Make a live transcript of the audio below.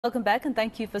Welcome back and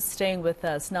thank you for staying with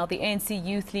us. Now, the ANC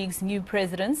Youth League's new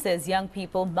president says young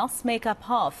people must make up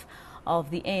half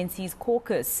of the ANC's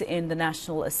caucus in the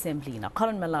National Assembly. Now,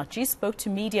 Malatji spoke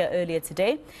to media earlier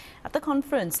today at the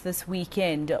conference this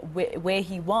weekend where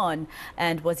he won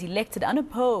and was elected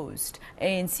unopposed.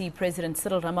 ANC President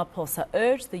Cyril Ramaphosa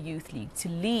urged the Youth League to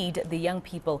lead the young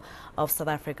people of South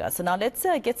Africa. So now let's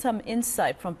get some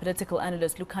insight from political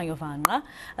analyst Lukhanyo Vangqa.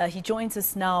 He joins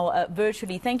us now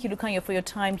virtually. Thank you, Lukhanyo, for your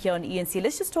time here on ANC.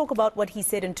 Let's just talk about what he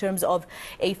said in terms of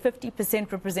a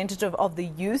 50% representative of the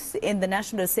youth in the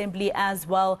National Assembly as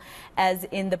well as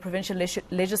in the provincial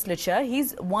legislature.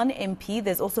 He's one MP.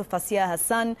 There's also Fasia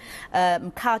Hassan,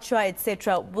 Katra,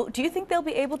 etc. Do you think they'll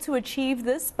be able to achieve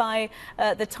this by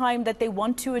the time that they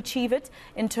want to achieve it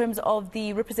in terms of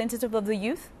the representative of the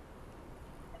youth?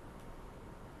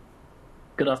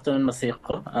 Good afternoon,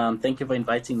 Maseko. Thank you for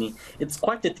inviting me. It's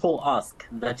quite a tall ask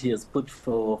that he has put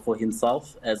for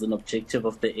himself as an objective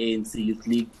of the ANC Youth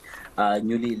League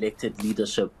newly elected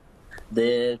leadership.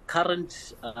 The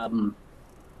current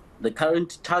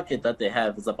target that they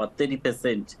have is about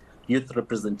 30% youth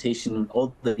representation in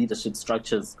all the leadership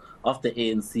structures of the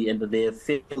ANC, and they have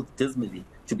failed dismally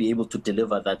to be able to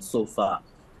deliver that so far.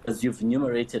 As you've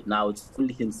enumerated now, it's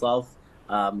only himself,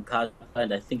 and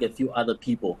I think a few other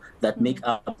people that make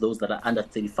up those that are under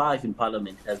 35 in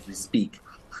Parliament as we speak.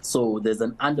 So there's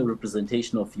an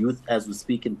underrepresentation of youth as we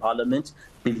speak in Parliament,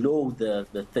 below the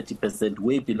 30%,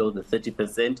 way below the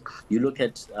 30%. You look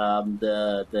at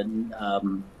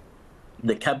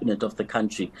the cabinet of the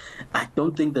country. I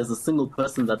don't think there's a single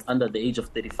person that's under the age of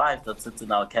 35 that sits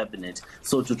in our cabinet.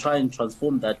 So to try and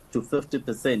transform that to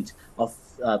 50% of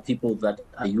people that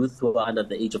are youth who are under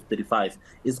the age of 35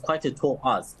 is quite a tall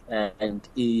ask, and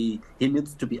he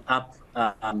needs to be up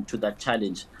to that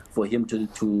challenge for him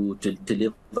to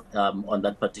live on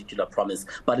that particular promise.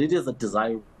 But it is a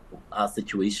desirable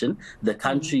situation. The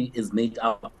country is made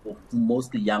up of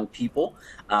mostly young people.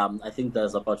 I think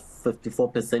there's about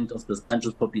 54% of the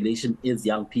country's population is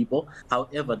young people.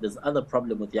 However, there's other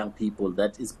problem with young people,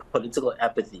 that is political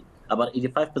apathy. About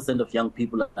 85% of young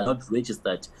people are not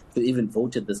registered to even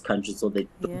vote in this country, so they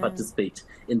don't participate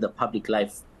in the public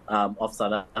life of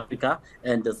South Africa,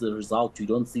 and as a result, you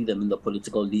don't see them in the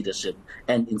political leadership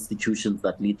and institutions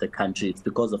that lead the country. It's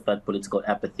because of that political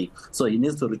apathy. So he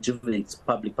needs to rejuvenate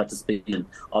public participation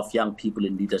of young people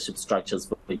in leadership structures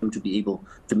for him to be able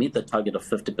to meet the target of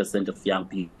 50% of young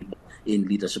people in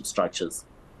leadership structures.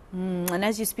 And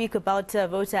as you speak about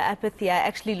voter apathy, I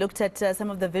actually looked at some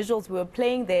of the visuals we were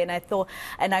playing there,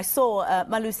 and I saw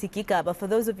Malusi Gika. But for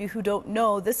those of you who don't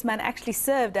know, this man actually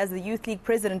served as the Youth League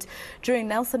president during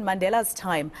Nelson Mandela's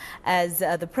time as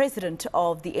the president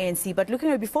of the ANC. But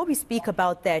looking at, before we speak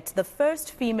about that, the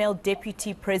first female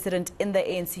deputy president in the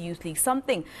ANC Youth League,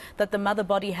 something that the mother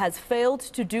body has failed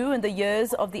to do in the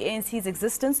years of the ANC's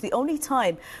existence. The only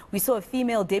time we saw a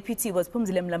female deputy was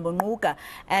Phumzile Mlambo-Ngcuka,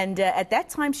 and at that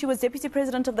time she was deputy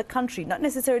president of the country, not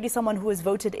necessarily someone who was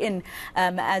voted in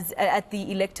as at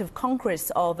the elective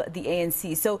congress of the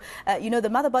ANC. So, the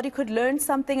mother body could learn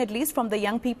something at least from the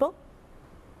young people?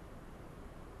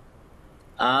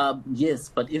 Yes,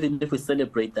 but even if we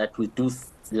celebrate that, we do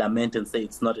lament and say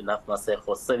it's not enough, Maseko.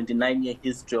 For 79-year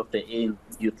history of the ANC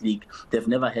Youth League, they've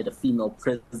never had a female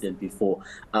president before.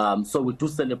 So we do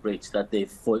celebrate that they,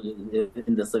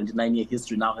 in the 79-year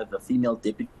history, now have a female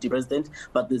deputy president,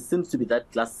 but there seems to be that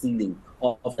glass ceiling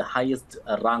of the highest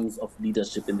rungs of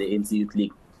leadership in the ANC Youth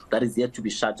League that is yet to be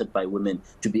shattered by women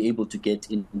to be able to get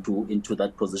into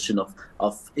that position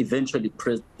of eventually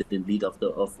president and leader of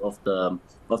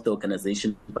the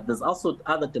organization. But there's also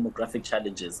other demographic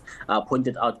challenges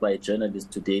pointed out by a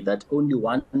journalist today, that only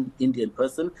one Indian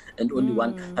person and only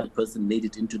one Khmer person made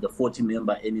it into the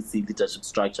 40-member NEC leadership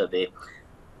structure there.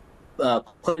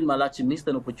 Malatji missed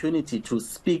an opportunity to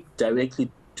speak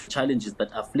directly to challenges that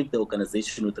afflict the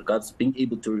organization with regards to being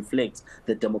able to reflect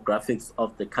the demographics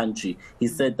of the country. He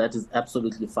said that is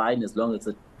absolutely fine as long as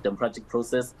it's a democratic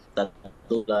process that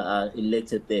those are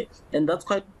elected there. And that's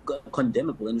quite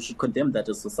condemnable, and we should condemn that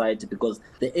as society, because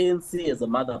the ANC as a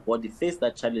mother body faced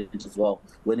that challenge as well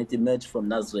when it emerged from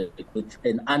Nazareth with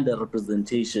an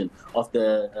underrepresentation of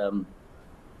the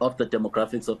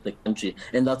demographics of the country.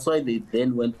 And that's why they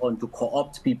then went on to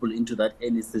co-opt people into that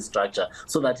NEC structure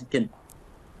so that it can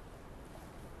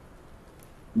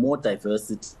more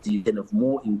diversity, kind of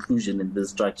more inclusion in the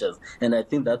structures. And I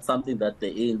think that's something that the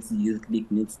ANC Youth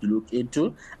League needs to look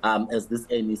into as this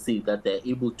NEC, that they're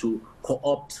able to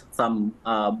co-opt some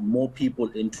more people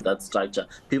into that structure,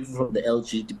 people from the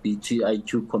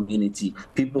LGBTIQ community,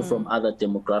 people from other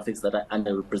demographics that are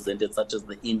underrepresented, such as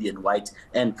the Indian, white,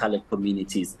 and colored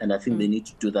communities. And I think they need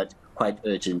to do that quite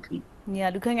urgently.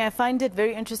 Yeah, Lukhanyo, I find it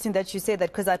very interesting that you say that,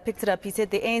 because I picked it up. He said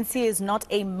the ANC is not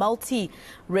a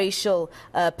multi-racial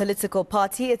political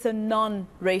party. It's a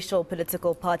non-racial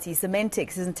political party.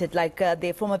 Semantics, isn't it? Like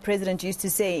their former president used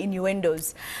to say,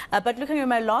 innuendos. But Lukhanyo,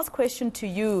 my last question to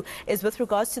you is with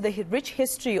regards to the rich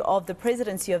history of the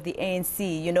presidency of the ANC,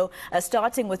 you know,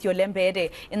 starting with your Lembede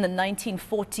in the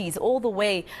 1940s, all the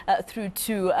way through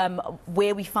to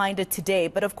where we find it today.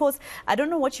 But of course, I don't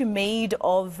know what you made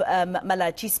of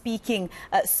Malatji speaking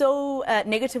so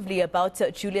negatively about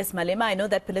Julius Malema. I know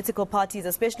that political parties,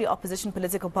 especially opposition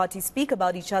political parties, speak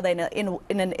about each other in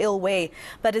an ill way.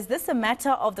 But is this a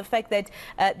matter of the fact that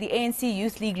the ANC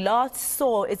Youth League last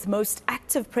saw its most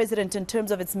active president in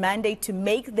terms of its mandate to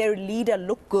make their leader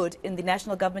look good in the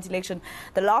national government election?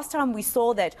 The last time we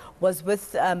saw that was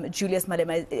with Julius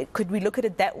Malema. Could we look at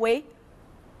it that way?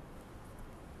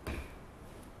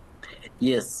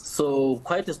 Yes, so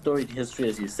quite a storied history,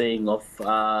 as you're saying, of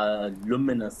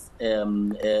luminous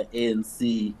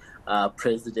ANC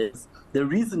presidents. The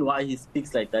reason why he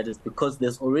speaks like that is because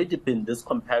there's already been this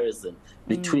comparison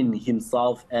between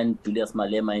himself and Julius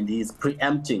Malema, and he's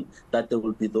preempting that there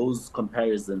will be those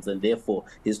comparisons, and therefore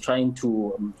he's trying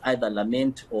to either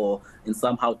lament or in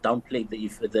somehow downplay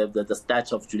the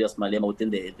stature of Julius Malema within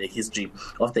the history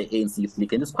of the ANC Youth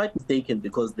League. And it's quite mistaken,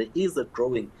 because there is a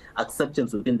growing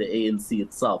acceptance within the ANC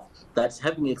itself that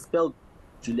having expelled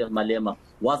Julius Malema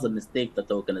was a mistake that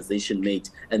the organization made,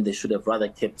 and they should have rather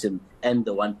kept him and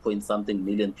the 1-point-something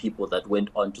million people that went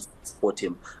on to support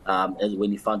him as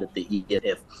when he founded the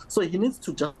EFF. So he needs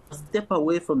to just step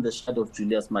away from the shadow of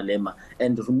Julius Malema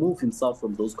and remove himself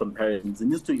from those comparisons. He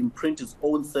needs to imprint his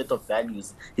own set of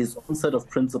values, his own set of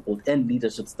principles and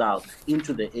leadership styles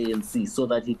into the ANC, so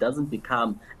that he doesn't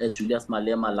become a Julius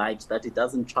Malema light, that he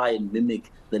doesn't try and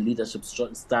mimic the leadership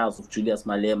styles of Julius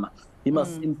Malema. He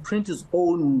must imprint his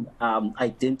own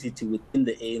identity within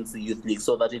the ANC Youth League,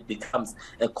 so that it becomes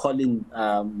a Colin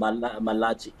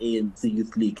Malatji ANC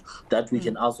Youth League that we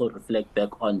can also reflect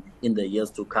back on in the years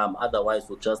to come. Otherwise,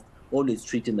 we'll just always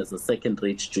treat him as a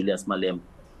second-rate Julius Malema.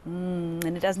 And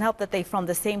it doesn't help that they're from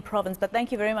the same province. But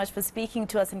thank you very much for speaking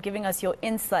to us and giving us your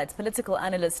insights. Political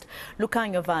analyst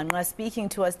Lukhanyo Vangqa speaking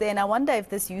to us there. And I wonder if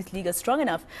this youth league is strong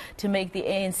enough to make the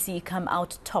ANC come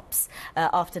out tops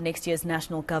after next year's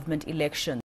national government election.